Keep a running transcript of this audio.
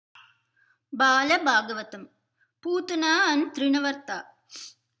Bala Bhagavatam, Poothana and Trinavarta.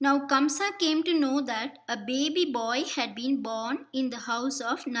 Now Kamsa came to know that a baby boy had been born in the house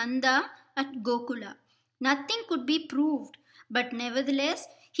of Nanda at Gokula. Nothing could be proved, but nevertheless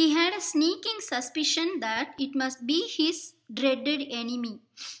he had a sneaking suspicion that it must be his dreaded enemy.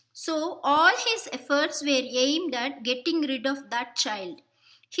 So all his efforts were aimed at getting rid of that child.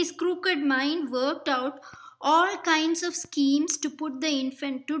 His crooked mind worked out all kinds of schemes to put the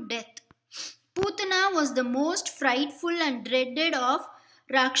infant to death. Poothana was the most frightful and dreaded of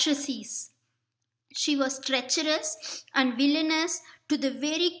Rakshasis. She was treacherous and villainous to the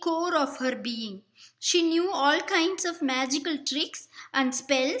very core of her being. She knew all kinds of magical tricks and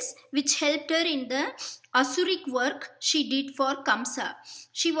spells which helped her in the Asuric work she did for Kamsa.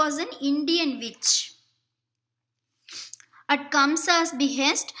 She was an Indian witch. At Kamsa's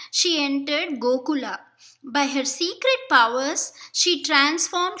behest, she entered Gokula. By her secret powers, she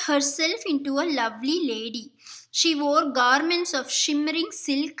transformed herself into a lovely lady. She wore garments of shimmering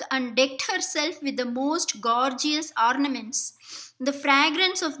silk and decked herself with the most gorgeous ornaments. The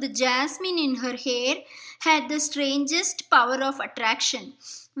fragrance of the jasmine in her hair had the strangest power of attraction.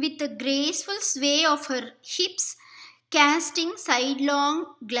 With a graceful sway of her hips, casting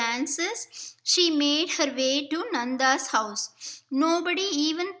sidelong glances, she made her way to Nanda's house. Nobody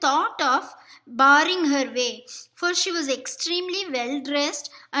even thought of barring her way, for she was extremely well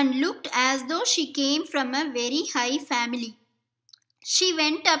dressed and looked as though she came from a very high family. She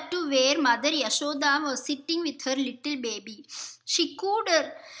went up to where Mother Yashoda was sitting with her little baby. She cooed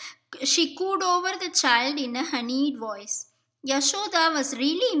over the child in a honeyed voice. Yashoda was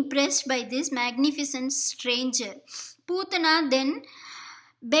really impressed by this magnificent stranger. Poothana then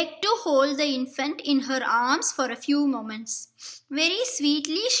begged to hold the infant in her arms for a few moments. Very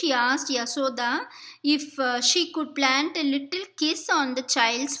sweetly she asked Yashoda if she could plant a little kiss on the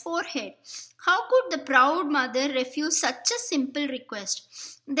child's forehead. How could the proud mother refuse such a simple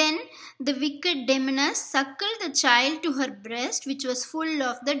request? Then the wicked demoness suckled the child to her breast, which was full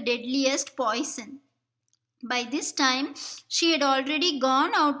of the deadliest poison. By this time, she had already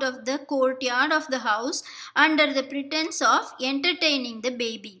gone out of the courtyard of the house under the pretense of entertaining the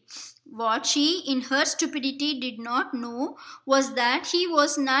baby. What she, in her stupidity, did not know was that he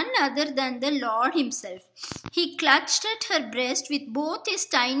was none other than the Lord himself. He clutched at her breast with both his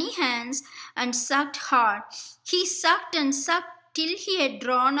tiny hands and sucked hard. He sucked and sucked till he had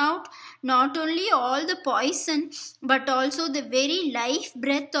drawn out not only all the poison but also the very life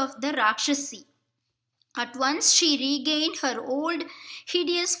breath of the Rakshasi. At once she regained her old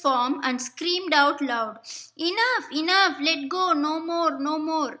hideous form and screamed out loud, "Enough, enough, let go, no more, no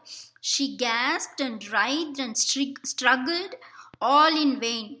more." She gasped and writhed and struggled, all in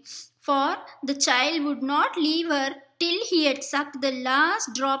vain, for the child would not leave her till he had sucked the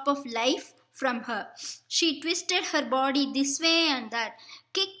last drop of life from her. She twisted her body this way and that,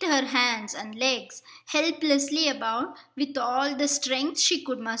 kicked her hands and legs helplessly about with all the strength she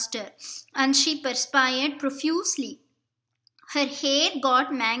could muster, and she perspired profusely. Her hair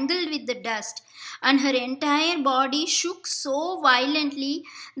got mangled with the dust, and her entire body shook so violently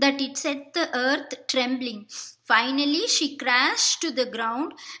that it set the earth trembling. Finally, she crashed to the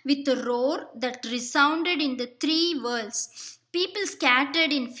ground with a roar that resounded in the three worlds. People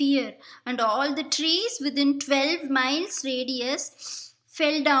scattered in fear, and all the trees within 12 miles radius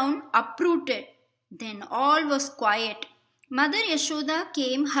fell down uprooted. Then all was quiet. Mother Yashoda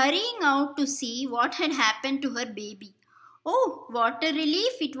came hurrying out to see what had happened to her baby. Oh, what a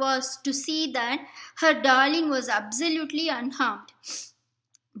relief it was to see that her darling was absolutely unharmed.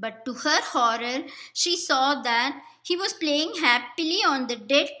 But to her horror, she saw that he was playing happily on the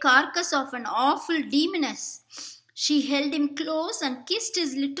dead carcass of an awful demoness. She held him close and kissed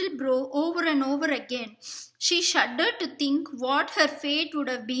his little bro over and over again. She shuddered to think what her fate would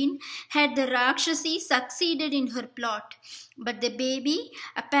have been had the Rakshasi succeeded in her plot. But the baby,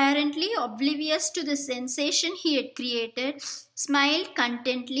 apparently oblivious to the sensation he had created, smiled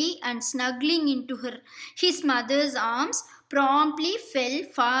contentedly and snuggling into his mother's arms, promptly fell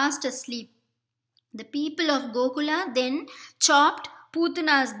fast asleep. The people of Gokula then chopped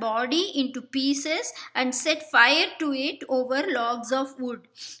Poothana's body into pieces and set fire to it over logs of wood.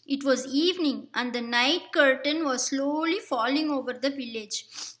 It was evening and the night curtain was slowly falling over the village.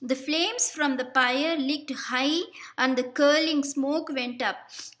 The flames from the pyre licked high and the curling smoke went up.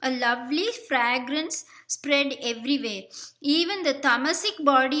 A lovely fragrance spread everywhere. Even the tamasic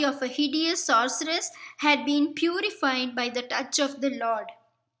body of a hideous sorceress had been purified by the touch of the Lord.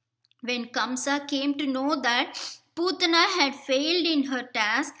 When Kamsa came to know that Poothana had failed in her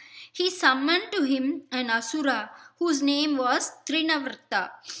task, he summoned to him an asura whose name was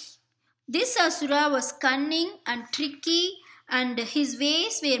Trinavarta. This Asura was cunning and tricky, and his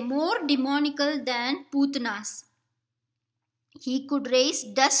ways were more demonical than Poothana's. He could raise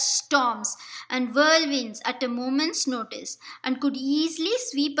dust storms and whirlwinds at a moment's notice and could easily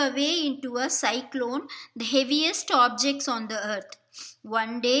sweep away into a cyclone the heaviest objects on the earth.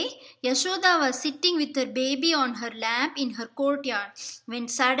 One day, Yashoda was sitting with her baby on her lap in her courtyard when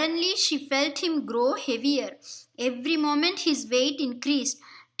suddenly she felt him grow heavier. Every moment his weight increased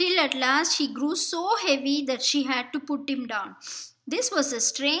till at last he grew so heavy that she had to put him down. This was a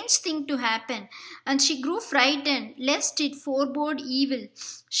strange thing to happen, and she grew frightened lest it forebode evil.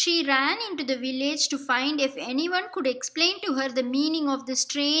 She ran into the village to find if anyone could explain to her the meaning of the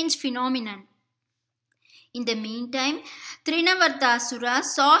strange phenomenon. In the meantime, Trinavartasura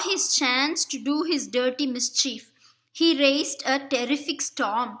saw his chance to do his dirty mischief. He raised a terrific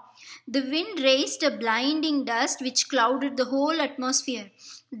storm. The wind raised a blinding dust which clouded the whole atmosphere.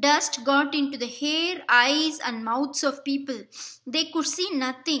 Dust got into the hair, eyes, and mouths of people. They could see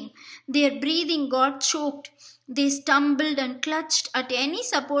nothing. Their breathing got choked. They stumbled and clutched at any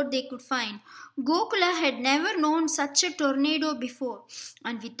support they could find. Gokula had never known such a tornado before,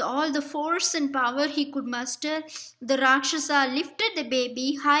 and with all the force and power he could muster, the Rakshasa lifted the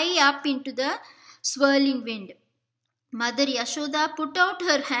baby high up into the swirling wind. Mother Yashoda put out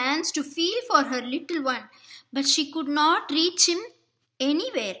her hands to feel for her little one, but she could not reach him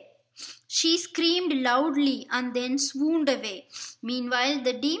anywhere. She screamed loudly and then swooned away. Meanwhile,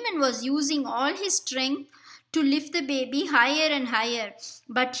 the demon was using all his strength to lift the baby higher and higher,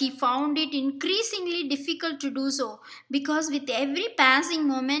 but he found it increasingly difficult to do so because with every passing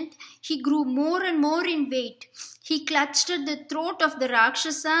moment he grew more and more in weight. He clutched at the throat of the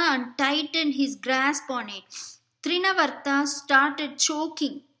Rakshasa and tightened his grasp on it. Trinavarta started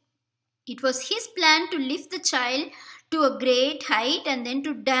choking. It was his plan to lift the child to a great height and then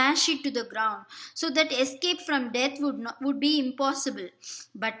to dash it to the ground so that escape from death would be impossible.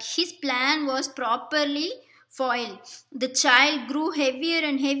 But his plan was properly foiled. The child grew heavier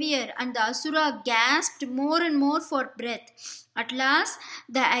and heavier, and the Asura gasped more and more for breath. At last,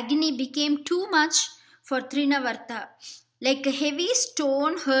 the agony became too much for Trinavarta. Like a heavy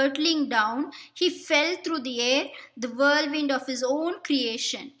stone hurtling down, he fell through the air, the whirlwind of his own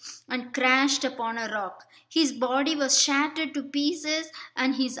creation, and crashed upon a rock. His body was shattered to pieces,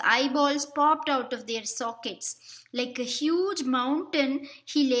 and his eyeballs popped out of their sockets. Like a huge mountain,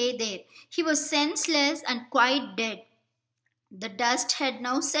 he lay there. He was senseless and quite dead. The dust had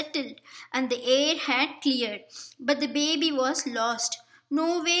now settled, and the air had cleared, but the baby was lost.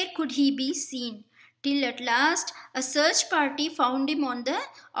 Nowhere could he be seen. Till at last a search party found him on the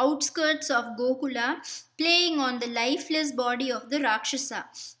outskirts of Gokula, playing on the lifeless body of the Rakshasa.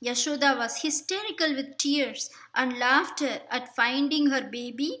 Yashoda was hysterical with tears and laughter at finding her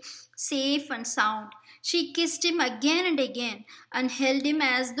baby safe and sound. She kissed him again and again and held him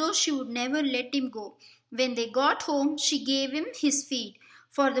as though she would never let him go. When they got home, she gave him his feed,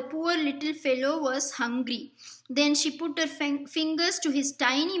 for the poor little fellow was hungry. Then she put her fingers to his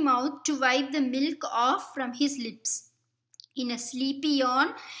tiny mouth to wipe the milk off from his lips. In a sleepy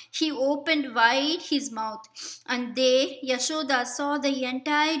yawn, he opened wide his mouth, and there Yashoda saw the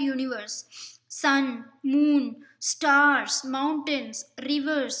entire universe. Sun, moon, stars, mountains,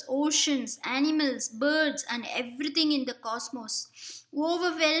 rivers, oceans, animals, birds, and everything in the cosmos.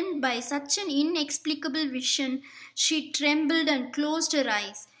 Overwhelmed by such an inexplicable vision, she trembled and closed her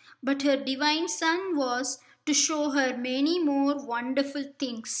eyes. But her divine son was to show her many more wonderful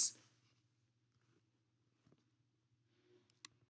things.